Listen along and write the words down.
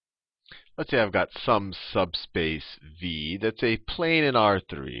let's say I've got some subspace V that's a plane in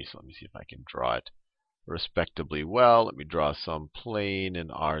R3. So let me see if I can draw it respectably well. Let me draw some plane in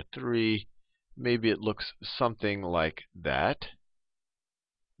R3. Maybe it looks something like that.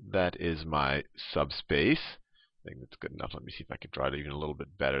 That is my subspace. I think that's good enough. Let me see if I can draw it even a little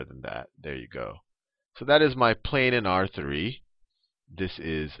bit better than that. There you go. So that is my plane in R3. This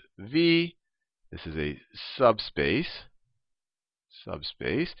is V. This is a subspace.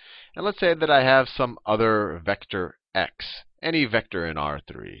 And let's say that I have some other vector x, any vector in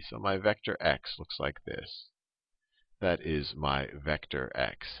R3. So my vector x looks like this. That is my vector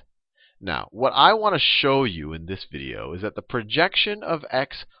x. Now, what I want to show you in this video is that the projection of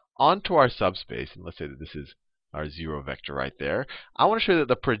x onto our subspace, and let's say that this is our 0 vector right there. I want to show you that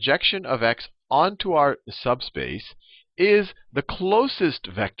the projection of x onto our subspace is the closest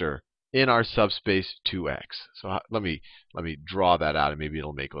vector in our subspace to x. So let me draw that out, and maybe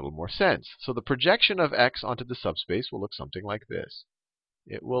it'll make a little more sense. So the projection of x onto the subspace will look something like this.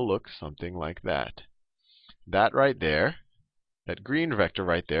 It will look something like that. That right there, that green vector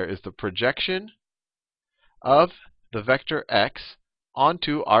right there, is the projection of the vector x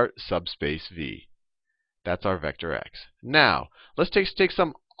onto our subspace V. That's our vector x. Now, let's take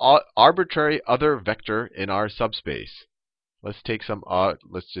some arbitrary other vector in our subspace. Let's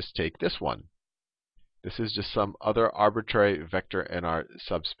just take this one. This is just some other arbitrary vector in our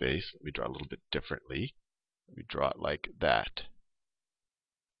subspace. Let me draw a little bit differently. Let me draw it like that.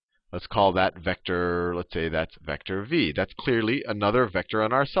 Let's call that vector, let's say that's vector v. That's clearly another vector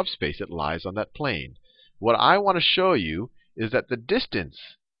on our subspace. It lies on that plane. What I want to show you is that the distance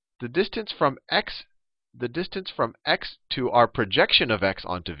from x to our projection of x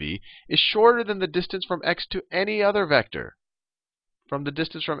onto v is shorter than the distance from x to any other vector. From the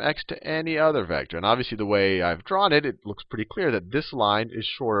distance from x to any other vector. And obviously the way I've drawn it, it looks pretty clear that this line is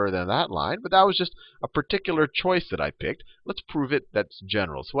shorter than that line. But that was just a particular choice that I picked. Let's prove it that's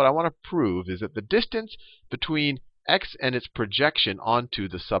general. So what I want to prove is that the distance between x and its projection onto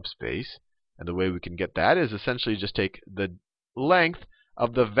the subspace, and the way we can get that is essentially just take the length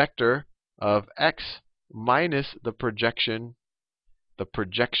of the vector of x minus the projection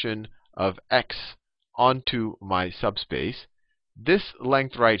of x onto my subspace. This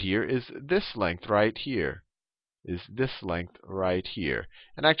length right here is this length right here.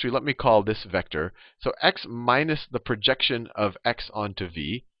 And actually, let me call this vector. So x minus the projection of x onto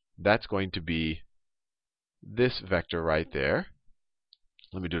v, that's going to be this vector right there.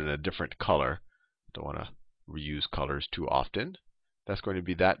 Let me do it in a different color. Don't want to reuse colors too often. That's going to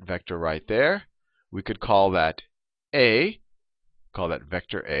be that vector right there. We could call that a. Call that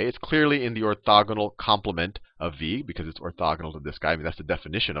vector A. It's clearly in the orthogonal complement of V because it's orthogonal to this guy. I mean, that's the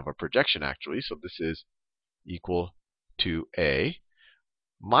definition of a projection, actually. So this is equal to A.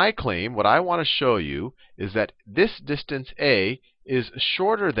 My claim, what I want to show you, is that this distance A is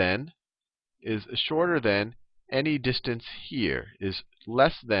shorter than any distance here, is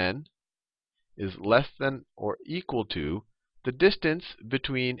less than or equal to the distance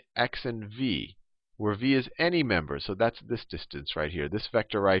between x and v, where v is any member. So that's this distance right here, this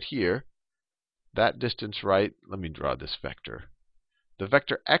vector right here. That distance right, let me draw this vector. The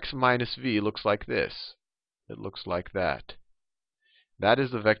vector x minus v looks like this. It looks like that. That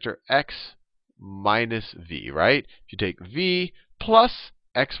is the vector x minus v, right? If you take v plus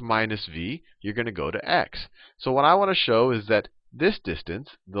x minus v, you're going to go to x. So what I want to show is that this distance,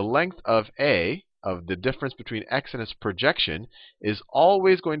 the length of a, of the difference between x and its projection, is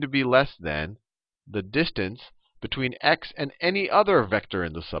always going to be less than the distance between x and any other vector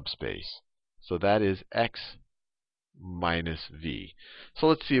in the subspace. So that is x minus v. So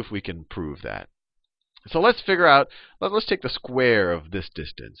let's see if we can prove that. So let's figure out, let's take the square of this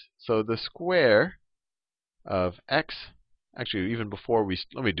distance. So the square of x, actually even before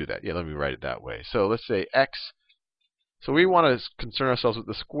let me do that. Yeah, let me write it that way. So let's say x. So we want to concern ourselves with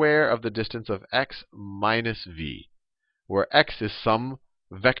the square of the distance of x minus v, where x is some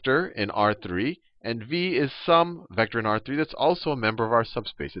vector in R3, and v is some vector in R3 that's also a member of our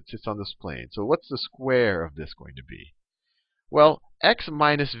subspace. It sits on this plane. So what's the square of this going to be? Well, x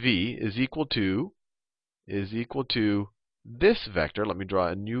minus v is equal to this vector. Let me draw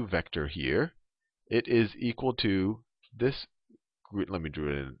a new vector here. It is equal to this. Let me draw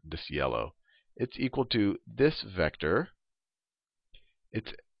it in this yellow. It's equal to this vector.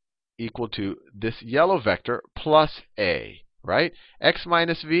 It's equal to this yellow vector plus a, right? X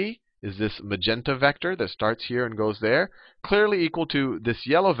minus v is this magenta vector that starts here and goes there, clearly equal to this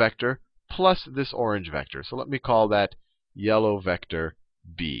yellow vector plus this orange vector. So let me call that yellow vector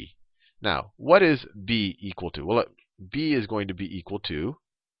b. Now, what is b equal to? Well, b is going to be equal to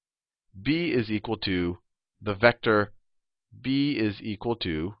b is equal to the vector b is equal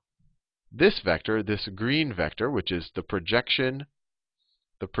to this vector, this green vector, which is the projection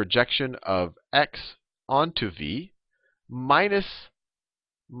of x onto v, minus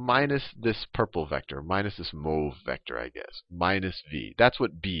this purple vector, minus this mauve vector, I guess, minus v. That's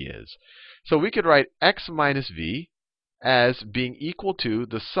what b is. So we could write x minus v as being equal to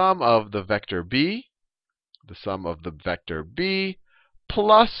the sum of the vector b, plus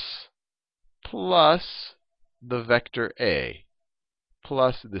the vector a,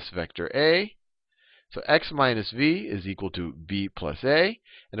 plus this vector a. So x minus v is equal to b plus a.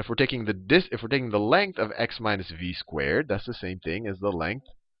 And if we're taking the length of x minus v squared, that's the same thing as the length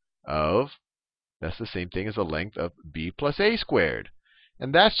of b plus a squared.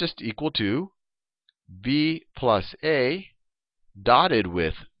 And that's just equal to b plus a dotted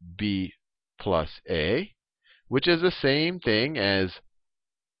with b plus a, which is the same thing as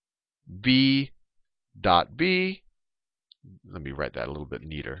b dot b. Let me write that a little bit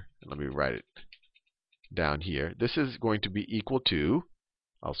neater. Let me write it down here. This is going to be equal to,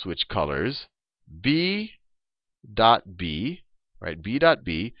 I'll switch colors, b dot b, right? B dot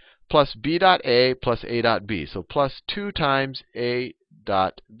b plus b dot a plus a dot b. So plus 2 times a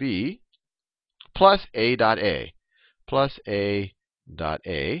dot b plus a dot a plus a dot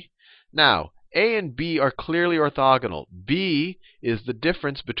a. Now, a and b are clearly orthogonal. B is the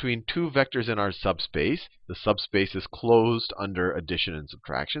difference between two vectors in our subspace. The subspace is closed under addition and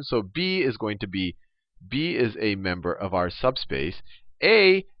subtraction. So b is a member of our subspace.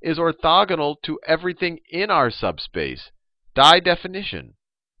 A is orthogonal to everything in our subspace, by definition.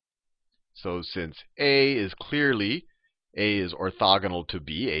 So since A is orthogonal to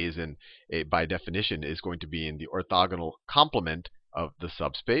B, by definition is going to be in the orthogonal complement of the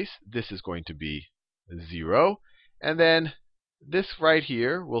subspace. This is going to be 0. And then this right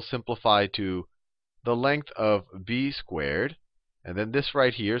here will simplify to the length of b squared. And then this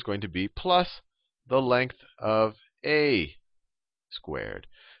right here is going to be plus the length of a squared.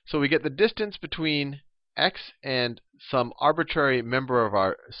 So we get the distance between x and some arbitrary member of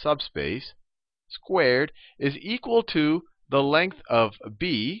our subspace squared is equal to the length of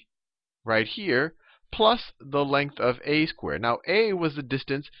b right here plus the length of a squared. Now, a was the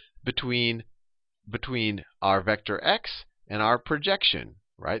distance between our vector x and our projection,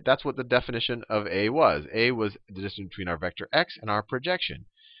 right? That's what the definition of a was. A was the distance between our vector x and our projection.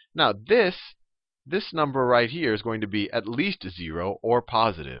 Now, this number right here is going to be at least 0 or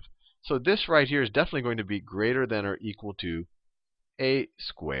positive. So this right here is definitely going to be greater than or equal to a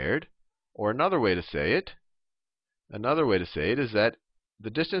squared. Or another way to say it is that the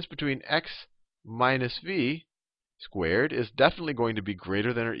distance between x minus v squared is definitely going to be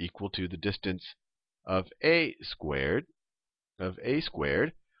greater than or equal to the distance of a squared,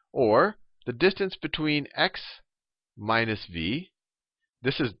 or the distance between x minus v.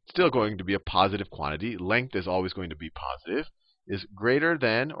 This is still going to be a positive quantity. Length is always going to be positive. Is greater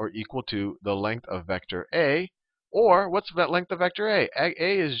than or equal to the length of vector a. Or what's that length of vector a? A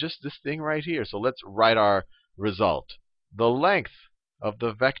is just this thing right here. So let's write our result. The length of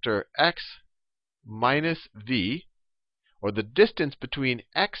the vector x minus v, or the distance between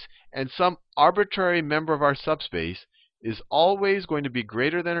x and some arbitrary member of our subspace, is always going to be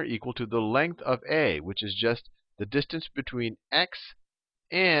greater than or equal to the length of a, which is just the distance between x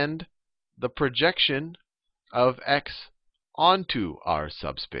and the projection of x onto our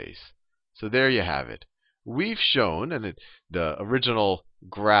subspace. So there you have it. We've shown, and the original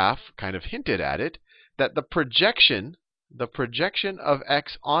graph kind of hinted at it, that the projection of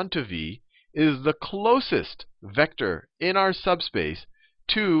x onto v is the closest vector in our subspace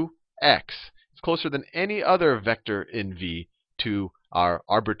to x. It's closer than any other vector in v to our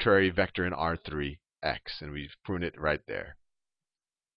arbitrary vector in R3, x. And we've proven it right there.